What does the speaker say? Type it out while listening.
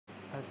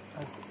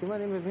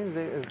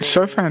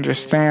So if I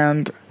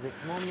understand,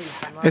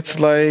 it's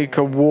like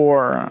a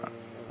war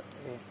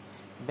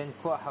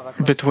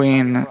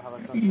between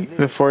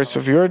the force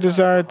of your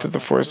desire to the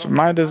force of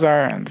my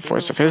desire and the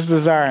force of his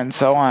desire and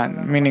so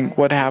on. Meaning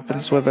what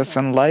happens with us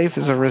in life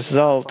is a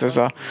result, is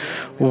a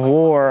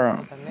war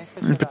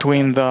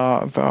between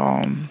the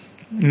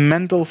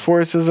mental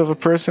forces of a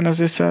person, as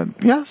you said.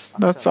 Yes,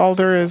 that's all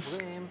there is.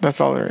 That's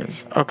all there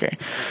is. Okay.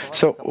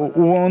 So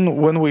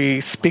when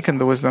we speak in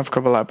the wisdom of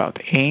Kabbalah about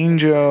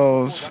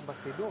angels,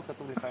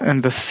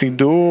 in the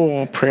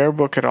Siddur prayer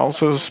book, it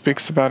also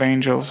speaks about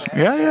angels.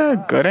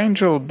 Yeah, good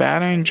angel,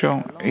 bad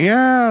angel.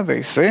 Yeah,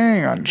 they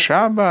sing on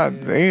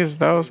Shabbat, these,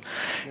 those.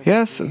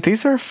 Yes,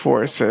 these are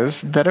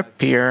forces that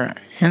appear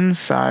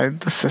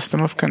inside the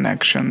system of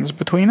connections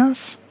between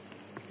us.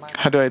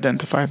 How do I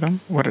identify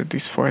them? What are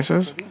these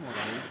forces?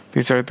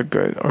 These are the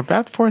good or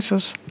bad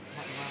forces.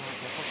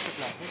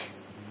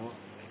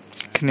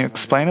 Can you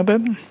explain a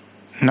bit?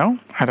 No?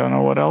 I don't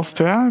know what else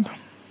to add.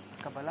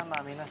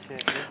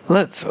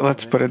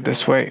 Let's put it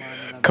this way.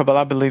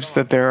 Kabbalah believes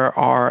that there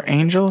are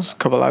angels.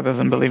 Kabbalah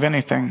doesn't believe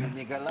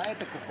anything.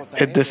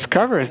 It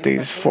discovers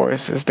these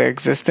forces. They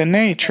exist in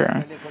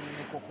nature.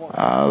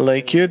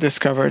 Like you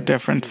discover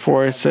different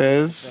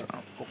forces,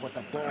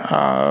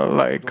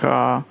 like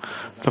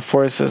the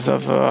forces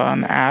of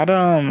an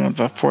atom,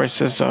 the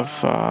forces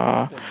of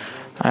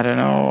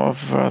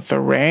of the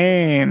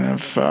rain,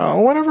 of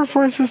whatever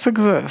forces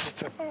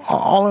exist.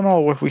 All in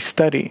all, what we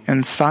study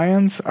in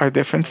science are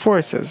different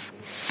forces.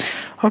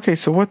 Okay,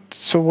 so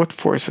what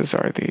forces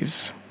are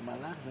these?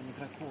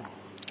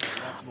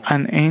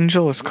 An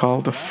angel is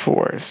called a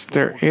force.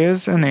 There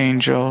is an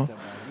angel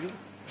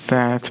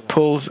that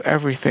pulls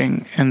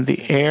everything in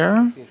the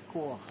air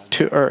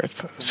to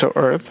earth. So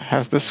earth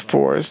has this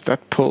force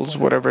that pulls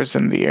whatever's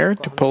in the air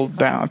to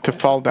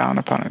fall down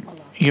upon it.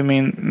 You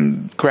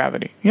mean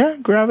gravity? Yeah,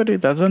 gravity,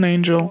 that's an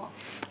angel.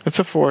 It's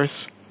a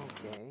force.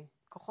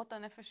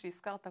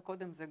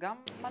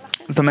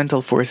 The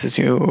mental forces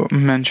you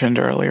mentioned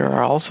earlier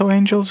are also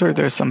angels, or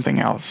there's something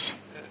else?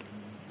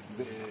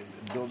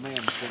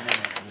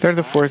 They're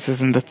the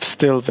forces in the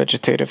still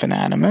vegetative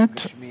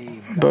inanimate,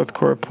 both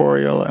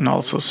corporeal and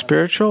also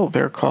spiritual.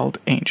 They're called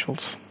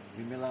angels.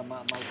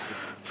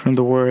 From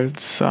the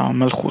words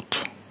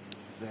malchut,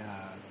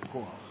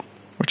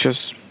 which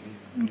is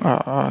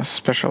a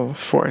special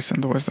force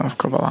in the wisdom of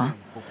Kabbalah.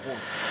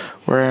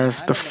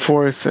 Whereas the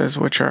forces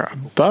which are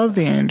above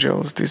the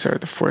angels, these are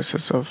the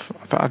forces of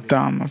the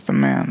Adam, of the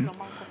man,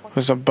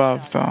 who's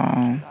above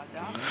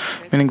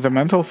meaning the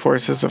mental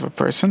forces of a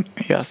person.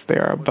 Yes, they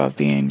are above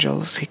the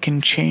angels. He can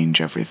change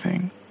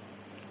everything.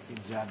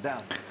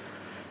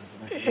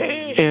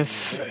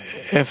 If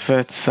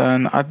it's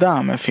an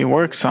Adam, if he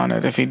works on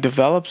it, if he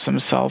develops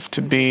himself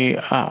to be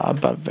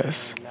above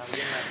this,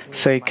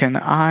 say, can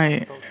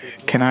I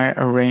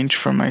arrange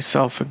for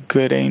myself a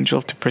good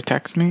angel to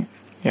protect me?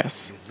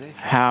 Yes.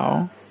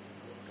 How?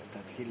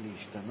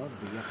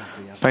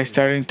 By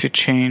starting to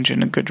change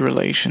in a good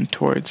relation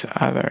towards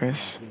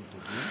others.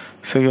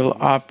 So you'll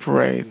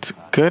operate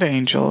good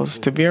angels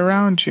to be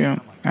around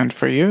you, and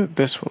for you,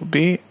 this will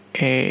be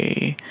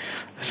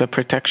as a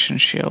protection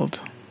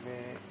shield.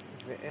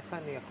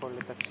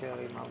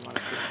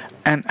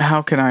 And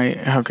how can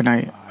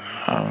I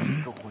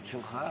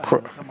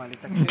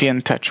be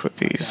in touch with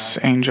these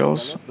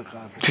angels?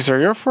 These are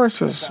your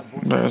forces.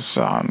 There's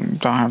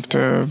don't have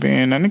to be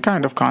in any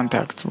kind of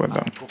contact with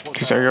them.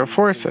 These are your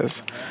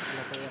forces.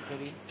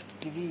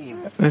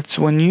 It's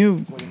when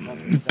you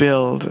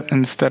build,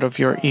 instead of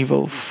your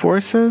evil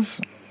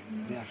forces,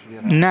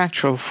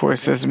 natural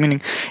forces,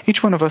 meaning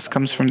each one of us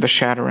comes from the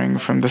shattering,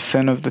 from the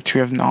sin of the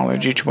tree of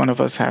knowledge. Each one of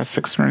us has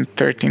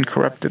 613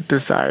 corrupted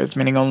desires,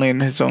 meaning only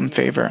in his own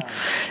favor.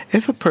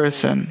 If a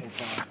person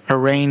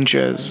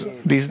arranges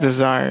these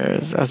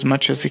desires as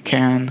much as he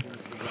can,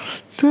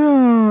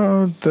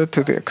 to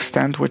the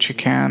extent which he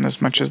can,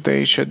 as much as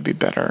they should be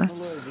better.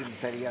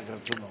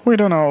 We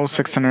don't know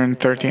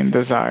 613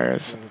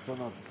 desires.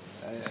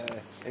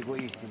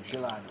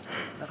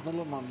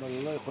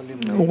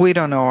 We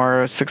don't know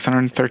our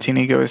 613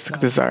 egoistic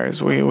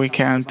desires. We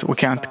can't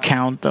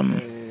count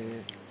them.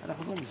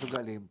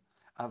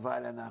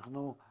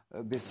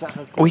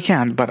 We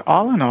can't, but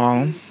all in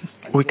all,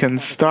 we can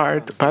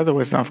start by the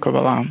wisdom of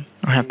Kabbalah.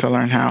 We have to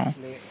learn how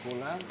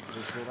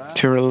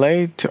to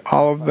relate to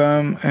all of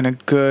them in a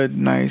good,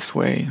 nice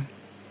way.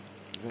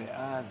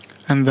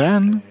 And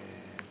then,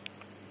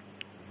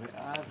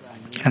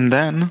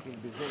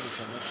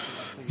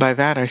 by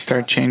that I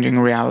start changing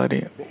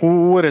reality.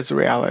 What is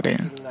reality?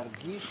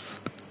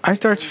 I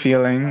start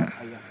feeling,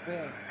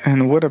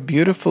 and what a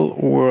beautiful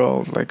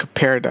world, like a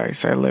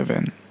paradise I live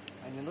in.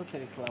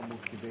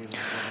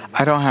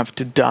 I don't have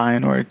to die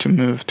in order to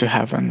move to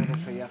heaven.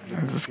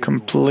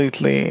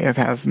 It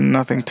has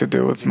nothing to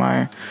do with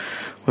my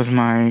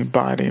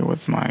body,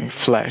 with my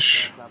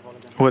flesh.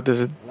 What does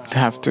it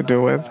have to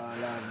do with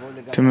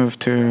to move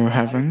to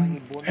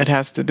heaven? It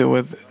has to do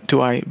with,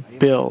 do I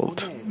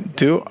build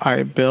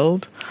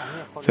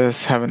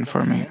this heaven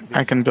for me?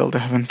 I can build a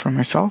heaven for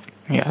myself?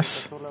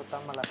 Yes.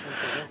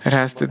 It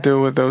has to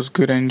do with those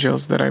good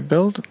angels that I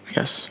build?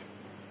 Yes.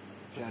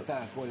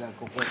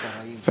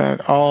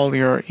 That all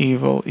your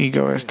evil,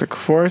 egoistic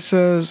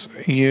forces,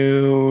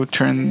 you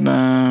turn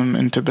them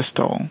into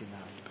bestowal,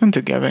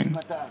 into giving.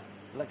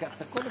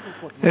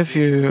 If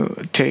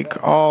you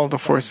take all the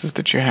forces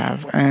that you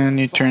have and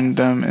you turn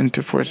them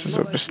into forces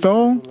of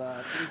bestowal,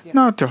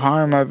 not to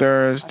harm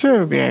others,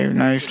 to behave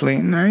nicely,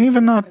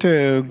 even not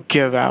to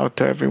give out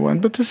to everyone,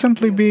 but to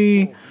simply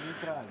be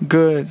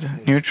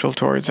good, neutral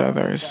towards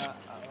others,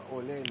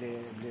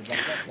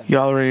 you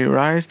already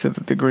rise to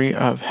the degree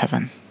of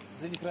heaven.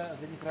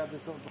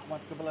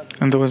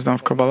 In the wisdom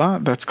of Kabbalah,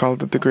 that's called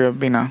the degree of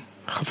Bina,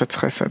 Chafetz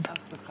Chesed.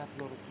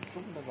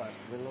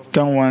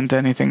 Don't want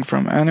anything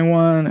from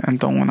anyone and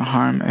don't want to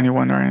harm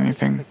anyone or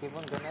anything.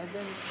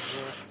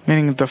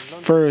 Meaning the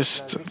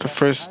first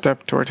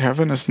step toward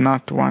heaven is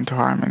not to want to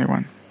harm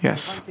anyone.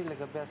 Yes.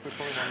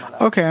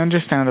 Okay, I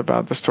understand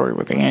about the story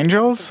with the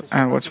angels,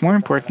 and what's more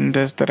important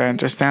is that I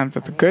understand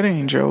that the good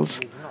angels,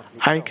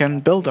 I can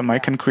build them, I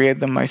can create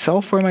them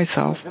myself for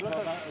myself.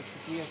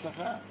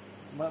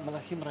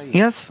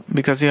 Yes,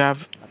 because you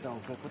have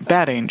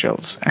bad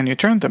angels, and you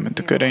turn them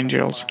into good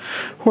angels.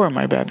 Who are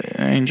my bad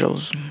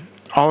angels?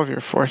 All of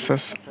your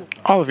forces.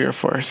 All of your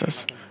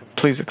forces.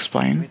 Please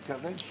explain.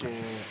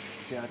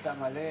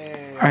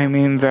 I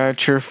mean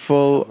that you're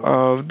full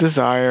of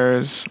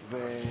desires,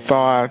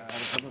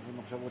 thoughts,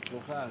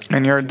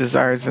 and your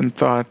desires and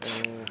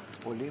thoughts,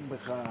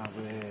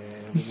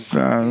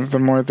 the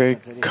more they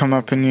come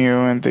up in you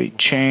and they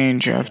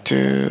change, you have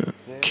to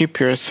keep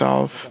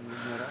yourself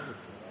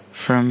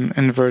from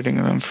inverting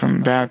them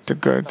from bad to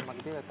good.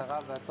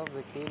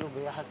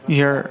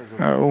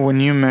 When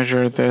you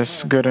measure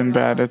this good and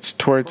bad, it's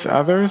towards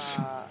others?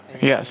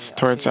 Yes,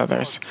 towards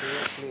others.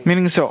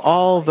 Meaning, so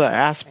all the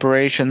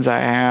aspirations I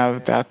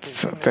have that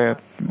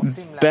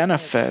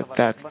benefit,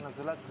 that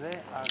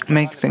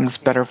make things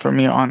better for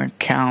me on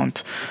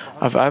account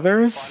of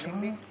others,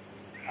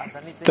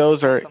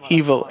 those are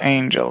evil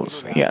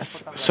angels,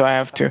 yes. So I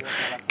have to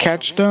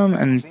catch them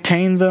and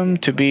tame them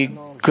to be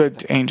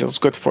good angels,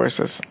 good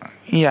forces.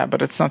 Yeah,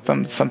 but it's not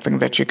something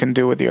that you can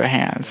do with your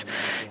hands.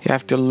 You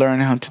have to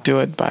learn how to do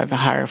it by the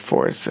higher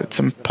force. It's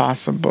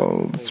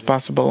impossible. It's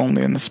possible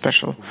only in a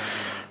special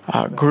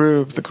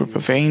group, the group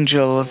of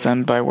angels,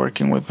 and by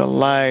working with the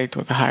light,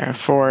 with the higher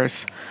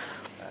force,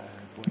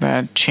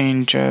 that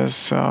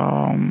changes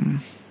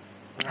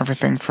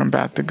everything from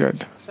bad to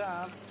good.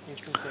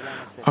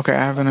 Okay,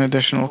 I have an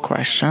additional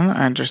question.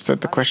 I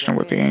understood the question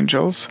with the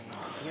angels.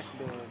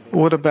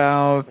 What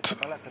about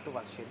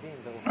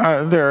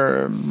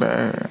there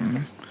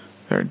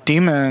are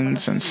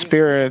demons and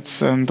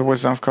spirits and the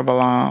wisdom of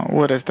Kabbalah?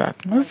 What is that?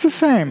 It's the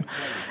same.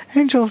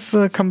 Angels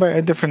come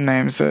by different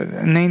names.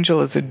 An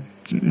angel is a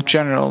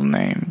general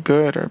name,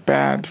 good or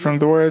bad, from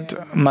the word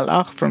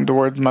malach, from the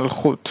word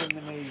malchut.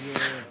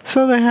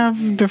 So they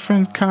have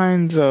different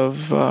kinds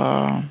of,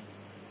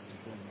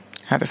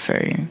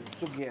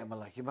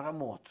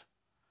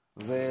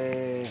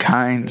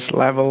 kinds,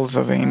 levels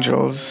of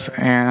angels,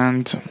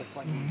 and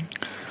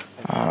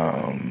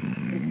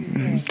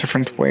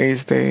different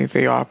ways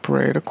they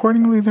operate.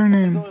 Accordingly, their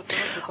name.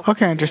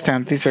 Okay, I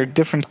understand. These are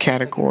different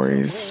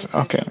categories.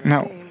 Okay,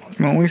 now,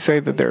 when we say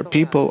that there are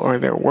people, or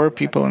there were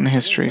people in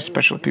history,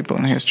 special people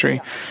in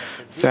history,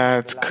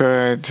 that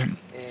could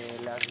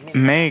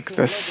make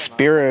the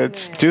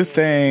spirits do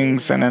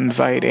things and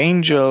invite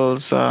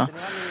angels,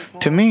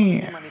 to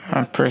me,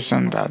 a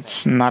person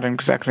that's not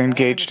exactly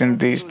engaged in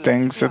these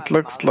things, it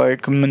looks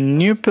like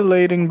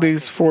manipulating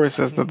these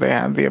forces, that they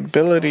have the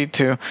ability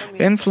to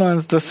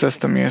influence the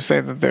system. You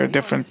say that there are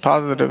different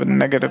positive and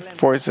negative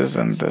forces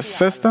in the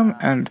system,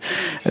 and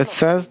it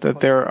says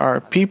that there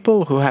are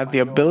people who had the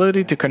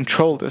ability to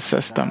control the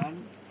system.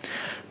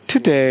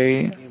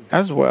 Today,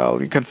 as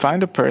well, you can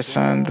find a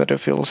person that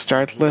if you'll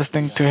start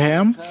listening to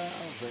him,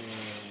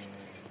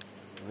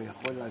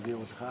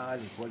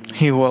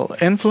 he will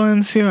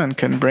influence you and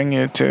can bring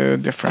you to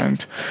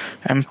different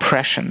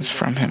impressions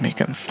from him. He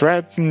can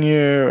threaten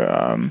you,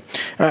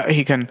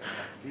 he can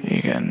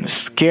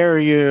scare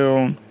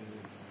you.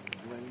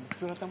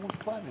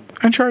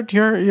 In short,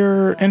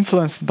 you're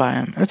influenced by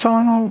him. It's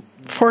all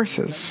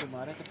forces.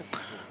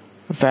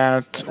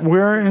 That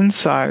we're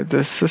inside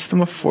this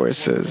system of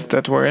forces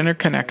that we're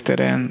interconnected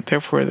in.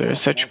 Therefore, there are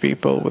such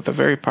people with a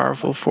very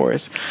powerful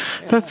force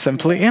that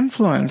simply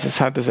influences.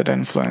 How does it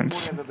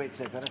influence?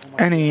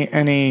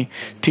 Any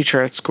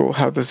teacher at school,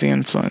 how does he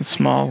influence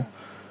small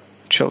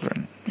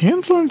children? He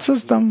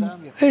influences them.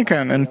 He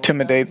can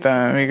intimidate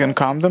them. He can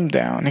calm them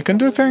down. He can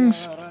do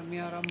things.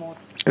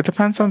 It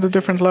depends on the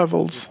different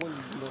levels.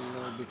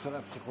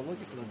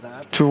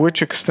 To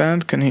which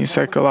extent can he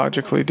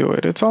psychologically do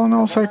it? It's all in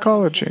all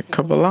psychology.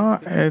 Kabbalah,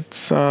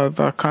 it's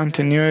the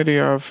continuity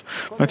of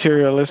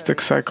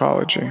materialistic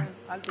psychology.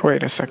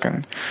 Wait a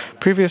second.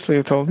 Previously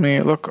you told me,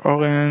 look,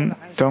 Oren,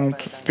 don't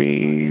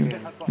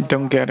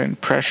get in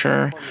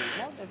pressure.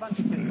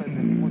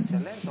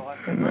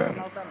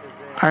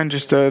 I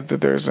understood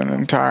that there's an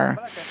entire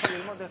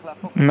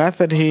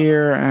method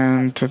here,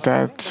 and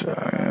that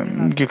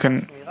you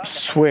can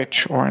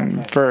switch or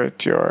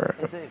invert your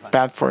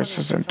bad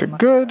forces into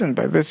good, and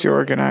by this you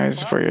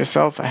organize for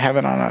yourself a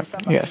heaven on earth.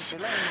 Yes.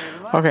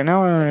 Okay,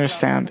 now I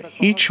understand.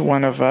 Each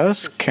one of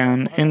us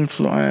can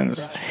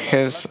influence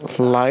his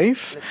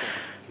life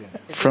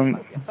from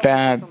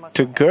bad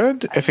to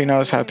good if he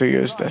knows how to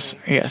use this.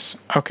 Yes.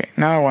 Okay,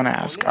 now I want to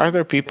ask, are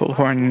there people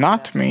who are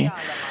not me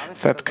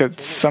that could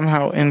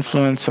somehow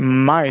influence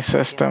my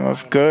system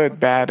of good,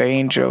 bad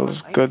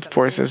angels, good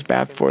forces,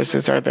 bad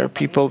forces? Are there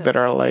people that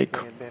are like,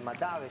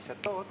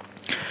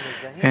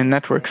 in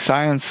network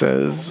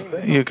sciences,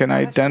 you can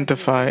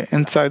identify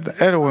inside,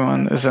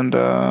 everyone is in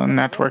the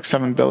network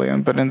 7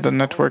 billion, but in the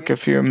network,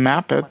 if you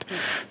map it,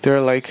 there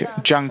are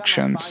like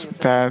junctions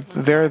that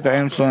there the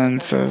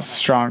influence is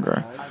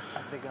stronger.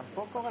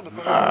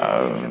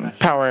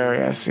 Power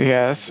areas,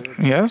 yes,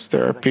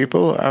 there are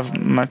people who have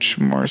much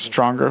more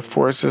stronger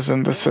forces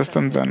in the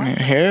system than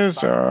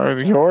his or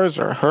yours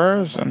or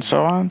hers, and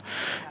so on.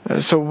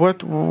 So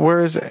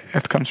where is it?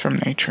 It comes from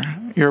nature.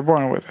 You're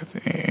born with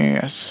it.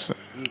 Yes.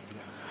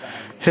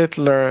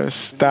 Hitler,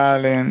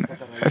 Stalin,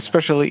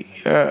 especially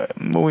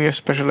we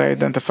especially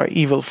identify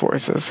evil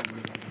forces.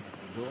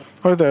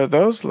 Or there are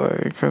those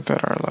that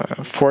are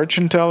like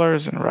fortune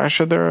tellers in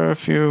Russia. There are a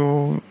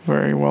few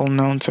very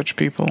well-known such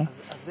people.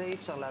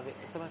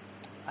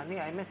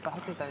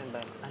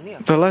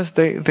 The less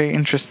they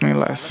interest me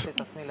less.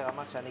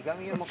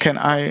 Can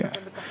I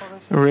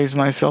raise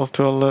myself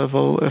to a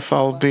level if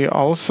I'll be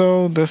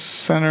also the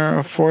center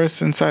of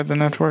force inside the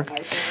network?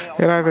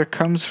 It either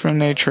comes from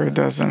nature or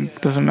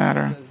doesn't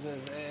matter.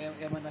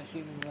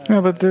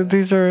 Yeah, but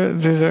these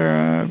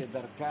are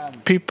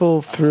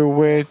people through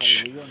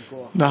which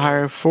the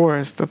higher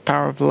force, the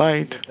power of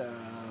light,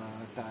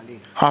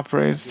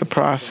 operates the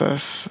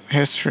process,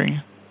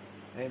 history.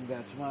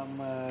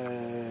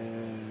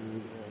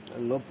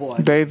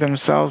 They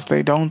themselves,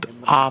 they don't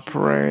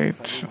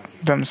operate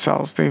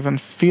themselves. They even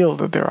feel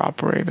that they're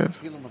operated.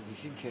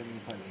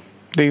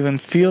 They even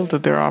feel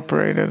that they're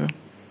operated.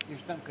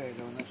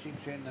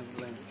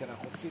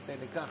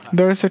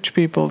 There are such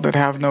people that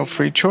have no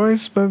free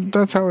choice, but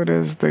that's how it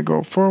is. They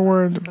go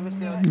forward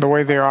the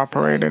way they're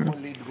operated.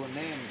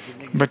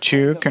 But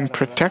you can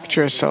protect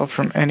yourself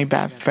from any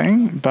bad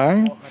thing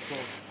by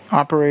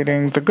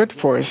operating the good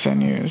force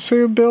in you. So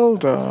you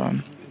build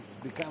a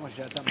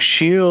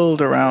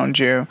shield around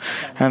you,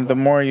 and the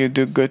more you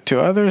do good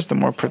to others, the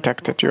more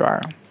protected you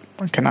are.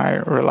 Can I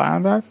rely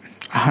on that?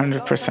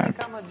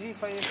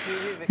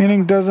 100%.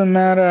 Meaning, doesn't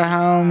matter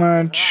how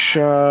much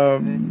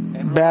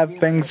bad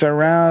things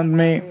around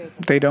me,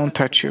 they don't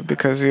touch you,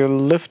 because you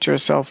lift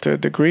yourself to a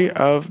degree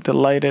of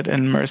delighted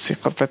in mercy,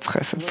 chafetz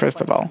chesed,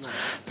 first of all.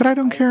 That I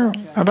don't care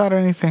about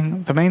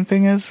anything. The main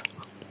thing is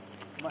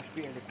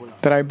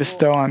that I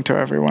bestow onto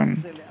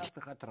everyone.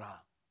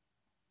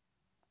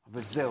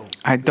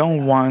 I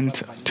don't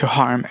want to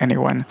harm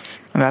anyone.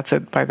 And that's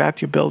it. By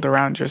that you build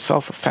around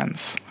yourself a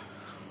fence.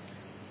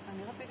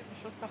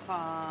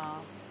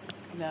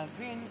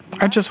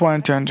 I just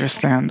wanted to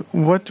understand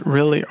what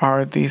really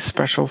are these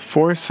special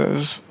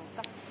forces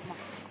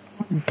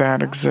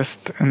that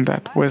exist in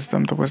that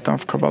wisdom, the wisdom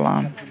of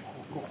Kabbalah.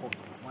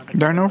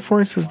 There are no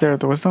forces there.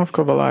 The wisdom of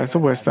Kabbalah is a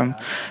wisdom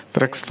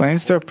that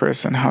explains to a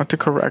person how to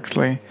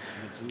correctly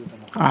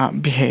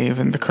behave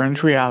in the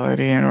current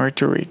reality in order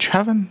to reach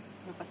heaven.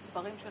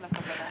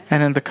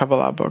 And in the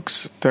Kabbalah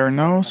books, there are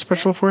no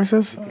special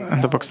forces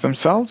in the books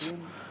themselves,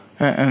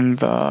 in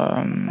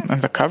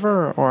the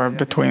cover or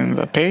between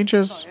the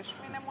pages.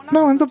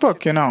 No, in the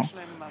book, No,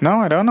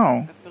 I don't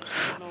know.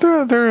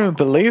 There are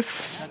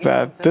beliefs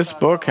that this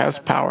book has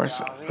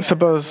powers.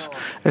 Suppose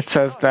it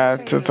says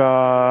that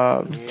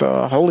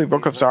the Holy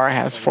Book of Zohar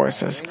has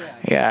forces.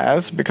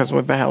 Yes, because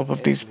with the help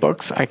of these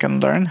books, I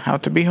can learn how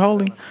to be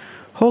holy.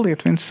 Holy,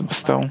 it means to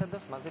bestow.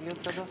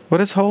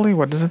 What is holy?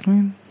 What does it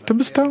mean? To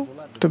bestow.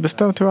 To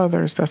bestow to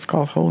others. That's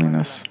called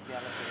holiness.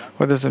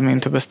 What does it mean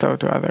to bestow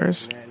to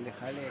others?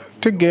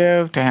 To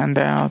give, to hand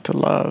out, to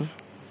love,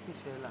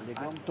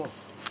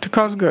 to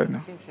cause good.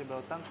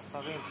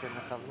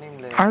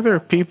 Are there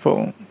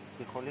people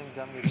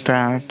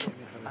that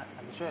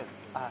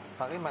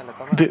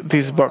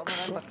these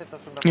books,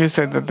 you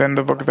said that in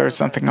the book there's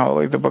something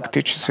holy. The book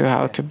teaches you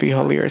how to be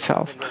holy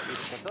yourself.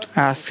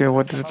 Asks you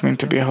what does it mean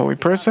to be a holy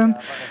person?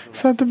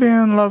 So to be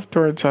in love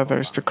towards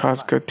others, to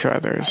cause good to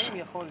others.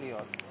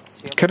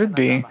 Could it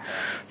be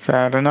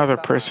that another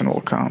person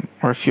will come,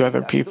 or a few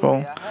other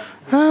people,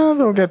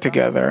 they'll get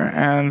together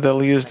and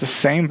they'll use the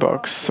same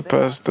books,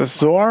 suppose the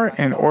Zohar,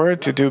 in order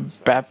to do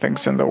bad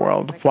things in the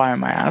world? Why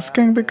am I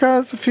asking?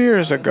 Because a few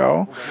years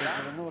ago,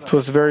 it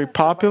was very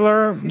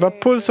popular, the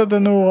Pulsa de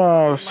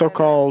Nura,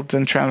 so-called,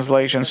 in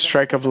translation,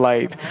 strike of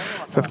light,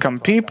 that come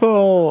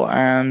people,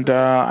 and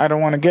I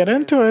don't want to get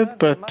into it,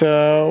 but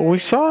we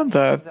saw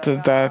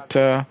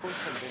that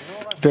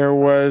there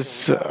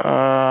was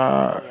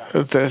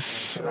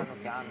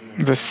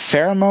this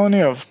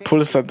ceremony of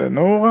Pulsa de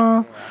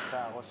Nura,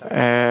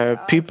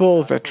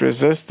 people that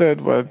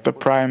resisted what the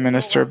prime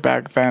minister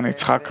back then,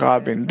 Yitzhak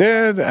Rabin,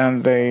 did,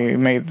 and they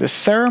made this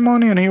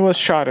ceremony, and he was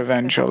shot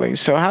eventually.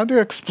 So how do you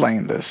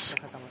explain this?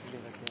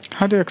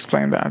 How do you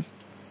explain that?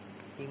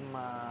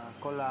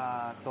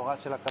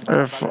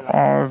 If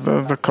all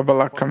the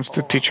Kabbalah comes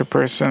to teach a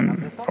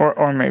person,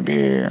 or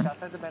maybe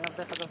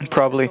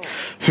probably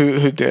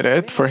who did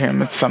it, for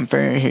him it's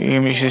something,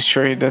 he's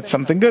sure he did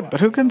something good, but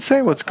who can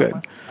say what's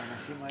good?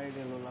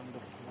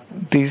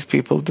 These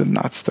people did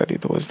not study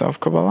the wisdom of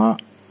Kabbalah.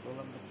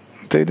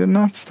 They did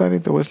not study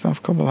the wisdom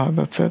of Kabbalah,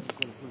 that's it.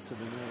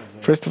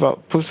 First of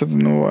all, Pulsa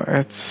Denua,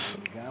 it's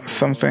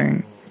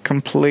something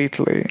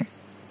completely,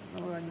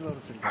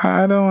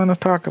 I don't want to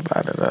talk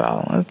about it at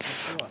all.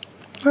 It's,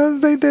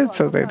 they did,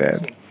 so they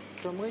did.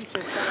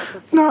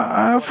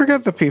 No,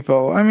 forget the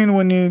people. I mean,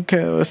 when you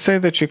say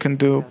that you can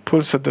do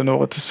Pulsa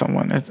Denua to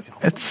someone,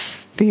 it's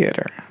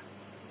theater.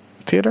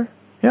 Theater?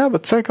 Yeah,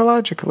 but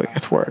psychologically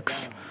it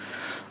works.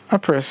 A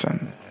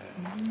person,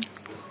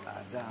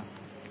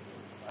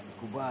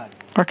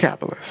 a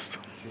Kabbalist,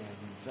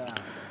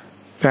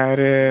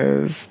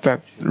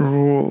 that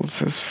rules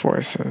his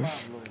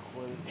forces,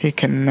 he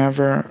can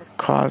never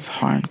cause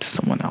harm to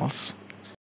someone else.